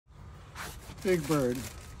Big Bird,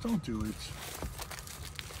 don't do it.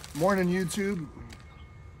 Morning, YouTube.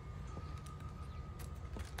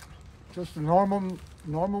 Just a normal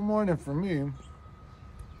morning for me.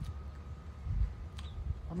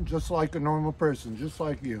 I'm just like a normal person, just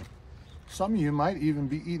like you. Some of you might even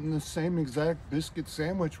be eating the same exact biscuit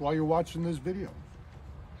sandwich while you're watching this video.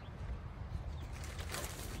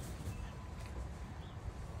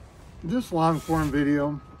 This long form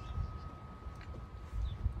video,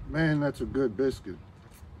 man, that's a good biscuit.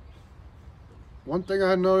 One thing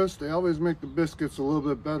I noticed, they always make the biscuits a little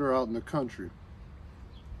bit better out in the country.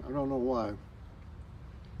 I don't know why.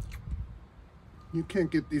 You can't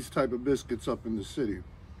get these type of biscuits up in the city.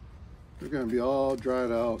 They're gonna be all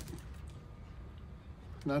dried out,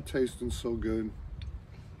 not tasting so good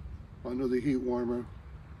under the heat warmer.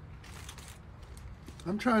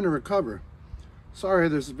 I'm trying to recover. Sorry,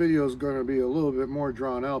 this video is going to be a little bit more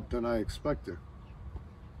drawn out than I expected.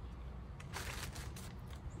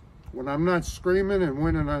 When I'm not screaming and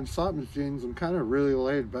winning on slot machines, I'm kind of really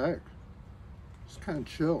laid back. Just kind of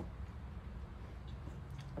chill.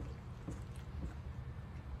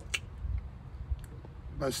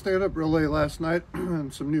 I stayed up real late last night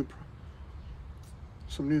and some new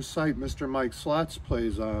site Mr. Mike Slots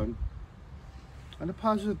plays on. I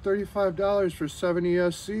deposited $35 for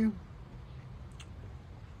 70 SC.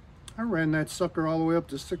 I ran that sucker all the way up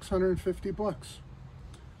to 650 bucks.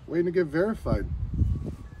 Waiting to get verified.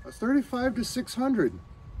 A 35 to 600.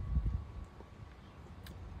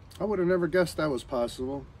 I would have never guessed that was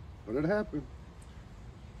possible, but it happened.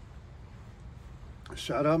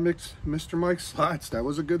 Shout out Mr. Mike Slots. That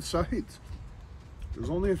was a good site. There's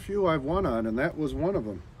only a few I've won on, and that was one of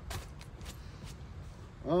them.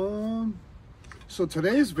 So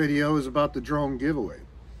today's video is about the drone giveaway.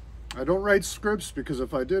 I don't write scripts because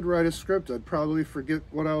if I did write a script, I'd probably forget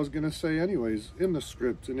what I was going to say anyways in the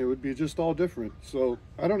script, and it would be just all different. So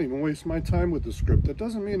I don't even waste my time with the script. That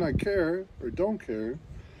doesn't mean I care or don't care.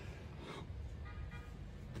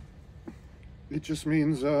 It just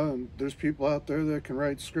means there's people out there that can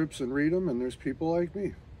write scripts and read them, and there's people like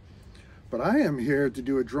me. But I am here to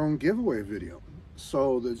do a drone giveaway video.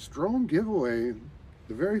 So this drone giveaway,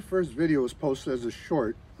 the very first video was posted as a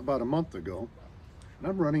short about a month ago. And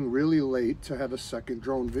I'm running really late to have a second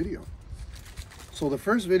drone video. So the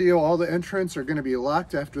first video, all the entrants are going to be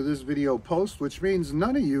locked after this video posts, which means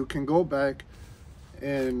none of you can go back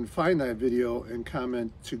and find that video and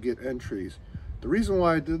comment to get entries. The reason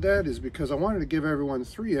why I did that is because I wanted to give everyone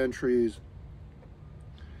 3 entries.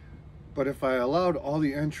 But if I allowed all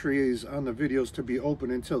the entries on the videos to be open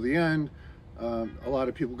until the end, a lot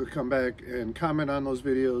of people could come back and comment on those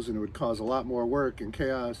videos, and it would cause a lot more work and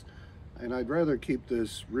chaos. And I'd rather keep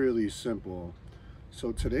this really simple.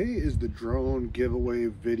 So today is the drone giveaway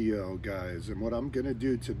video, guys. And what I'm gonna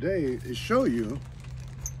do today is show you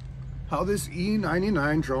how this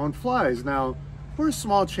E99 drone flies. Now, we're a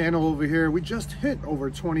small channel over here. We just hit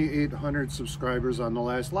over 2,800 subscribers on the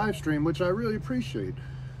last live stream, which I really appreciate.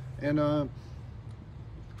 And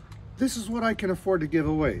this is what I can afford to give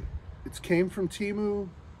away. It came from Temu.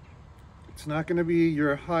 It's not gonna be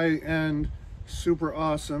your high-end, super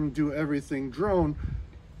awesome, do everything drone,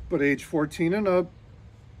 but age 14 and up,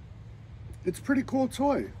 it's a pretty cool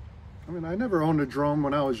toy. I mean, I never owned a drone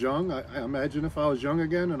when I was young. I imagine if I was young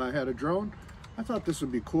again and I had a drone, I thought this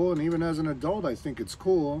would be cool, and even as an adult, I think it's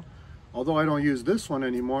cool. Although I don't use this one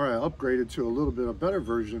anymore, I upgraded to a little bit of better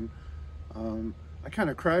version. I kind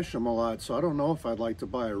of crash them a lot, so I don't know if I'd like to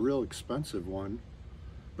buy a real expensive one.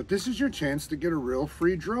 But this is your chance to get a real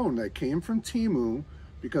free drone that came from Temu,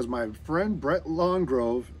 because my friend Brett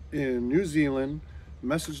Longgrove in New Zealand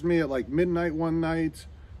messaged me at like midnight one night.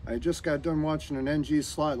 I just got done watching an NG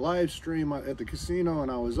slot live stream at the casino,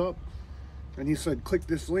 and I was up, and he said, click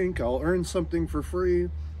this link, I'll earn something for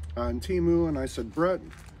free on Temu. And I said, Brett,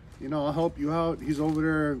 you know, I'll help you out. He's over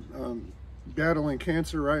there battling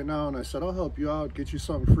cancer right now, and I said, I'll help you out, get you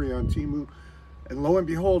something free on Temu. And lo and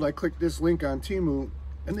behold, I clicked this link on Temu,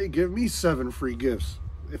 and they give me 7 free gifts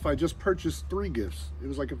if I just purchased 3 gifts. It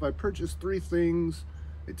was like if I purchased 3 things,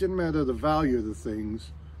 it didn't matter the value of the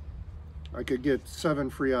things, I could get 7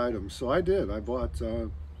 free items. So I did. I bought a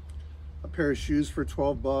pair of shoes for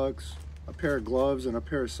 12 bucks, a pair of gloves, and a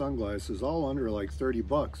pair of sunglasses, all under like 30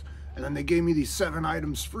 bucks. And then they gave me these 7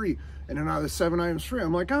 items free. And then out of the 7 items free,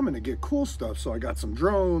 I'm like, I'm gonna get cool stuff. So I got some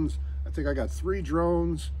drones. I think I got 3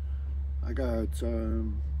 drones. I got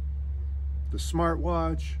the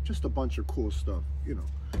smartwatch, just a bunch of cool stuff, you know.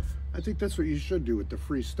 I think that's what you should do with the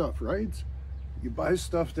free stuff, right? You buy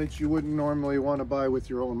stuff that you wouldn't normally want to buy with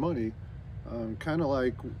your own money. Kind of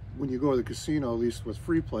like when you go to the casino, at least with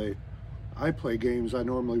free play, I play games I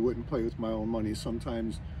normally wouldn't play with my own money.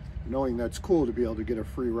 Sometimes knowing that's cool to be able to get a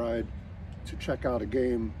free ride to check out a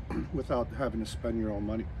game without having to spend your own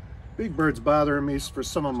money. Big Bird's bothering me for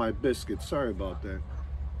some of my biscuits. Sorry about that.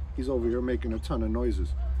 He's over here making a ton of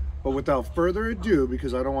noises. But without further ado,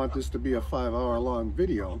 because I don't want this to be a 5-hour long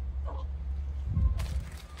video,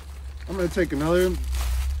 I'm going to take another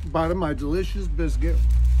bite of my delicious biscuit.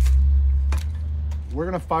 We're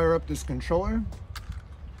going to fire up this controller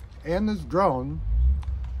and this drone.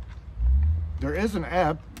 There is an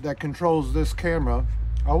app that controls this camera.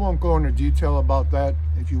 I won't go into detail about that.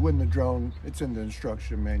 If you win the drone, it's in the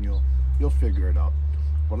instruction manual. You'll figure it out.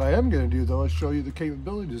 What I am going to do though is show you the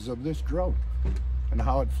capabilities of this drone and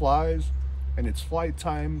how it flies and its flight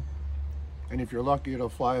time. And if you're lucky, it'll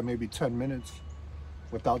fly maybe 10 minutes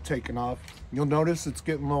without taking off. You'll notice it's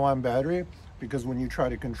getting low on battery because when you try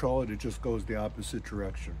to control it, it just goes the opposite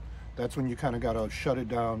direction. That's when you kind of got to shut it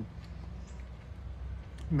down,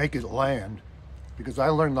 make it land. Because I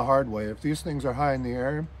learned the hard way, if these things are high in the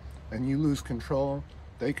air and you lose control,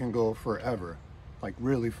 they can go forever, like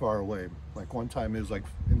really far away. Like one time it was like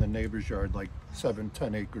in the neighbor's yard, like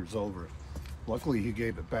 7-10 acres over. Luckily he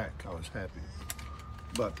gave it back, I was happy.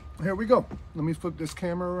 But here we go. Let me flip this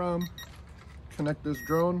camera around, connect this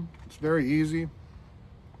drone. It's very easy.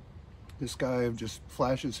 This guy just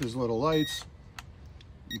flashes his little lights.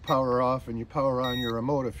 You power off and you power on your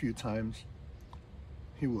remote a few times.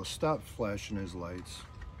 He will stop flashing his lights.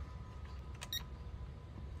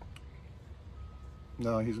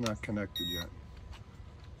 No, he's not connected yet.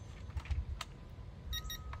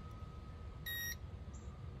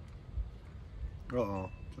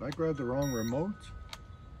 Uh-oh, did I grab the wrong remote?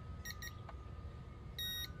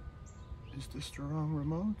 Is this the wrong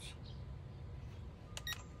remote?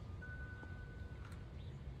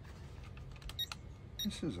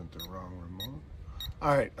 This isn't the wrong remote.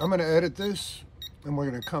 All right, I'm gonna edit this and we're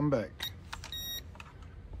gonna come back.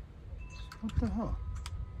 What the hell?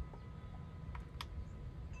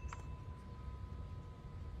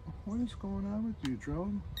 What is going on with you,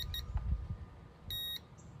 drone?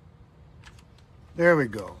 There we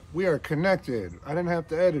go. We are connected. I didn't have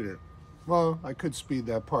to edit it. Well, I could speed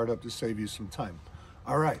that part up to save you some time.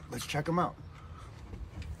 All right, let's check them out.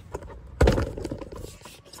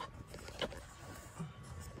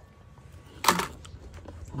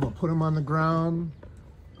 I'm gonna put him on the ground.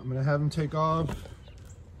 I'm gonna have him take off.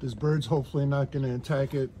 This bird's hopefully not gonna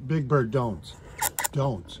attack it. Big Bird, don't.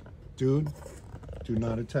 Don't. Dude, do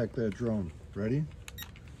not attack that drone. Ready?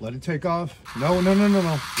 Let it take off. No, no, no, no,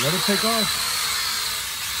 no. Let it take off.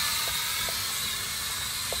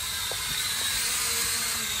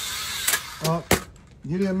 Oh,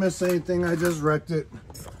 you didn't miss anything. I just wrecked it.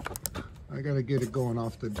 I gotta get it going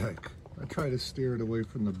off the deck. I try to steer it away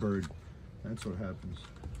from the bird. That's what happens.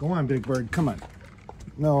 Go on, Big Bird, come on.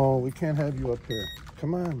 No, we can't have you up here.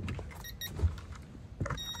 Come on.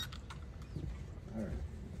 All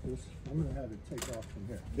right, I'm gonna have it take off from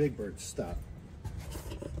here. Big Bird, stop.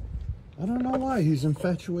 I don't know why he's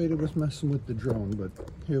infatuated with messing with the drone, but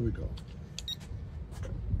here we go.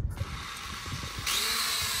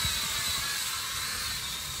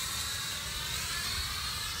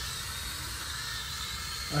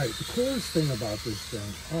 All right, the coolest thing about this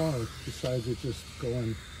thing, besides it just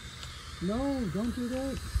going, no, don't do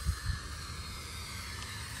that.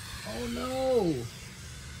 Oh no.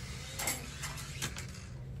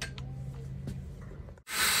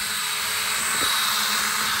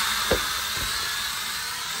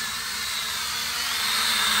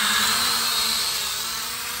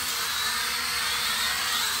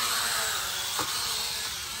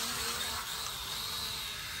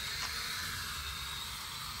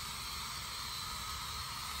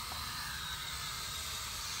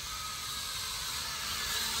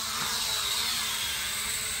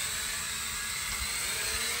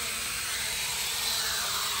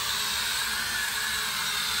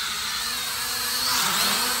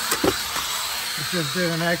 Just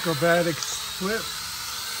did an acrobatic flip.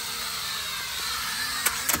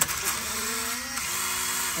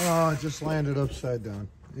 Oh, it just landed upside down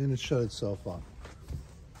and it shut itself off.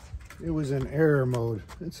 It was in error mode.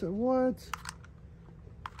 It said, what?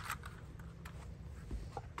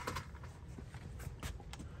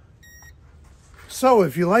 So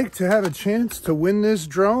if you like to have a chance to win this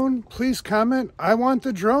drone, please comment, I want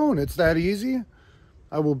the drone. It's that easy.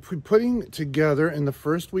 I will be putting together in the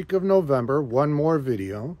first week of November one more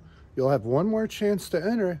video. You'll have one more chance to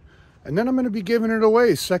enter, and then I'm going to be giving it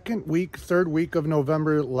away second week, third week of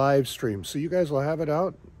November live stream. So you guys will have it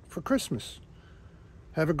out for Christmas.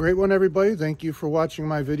 Have a great one, everybody. Thank you for watching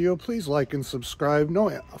my video. Please like and subscribe. No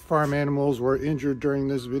farm animals were injured during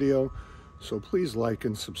this video. So please like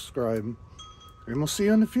and subscribe, and we'll see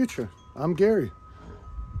you in the future. I'm Gary,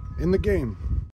 in the game.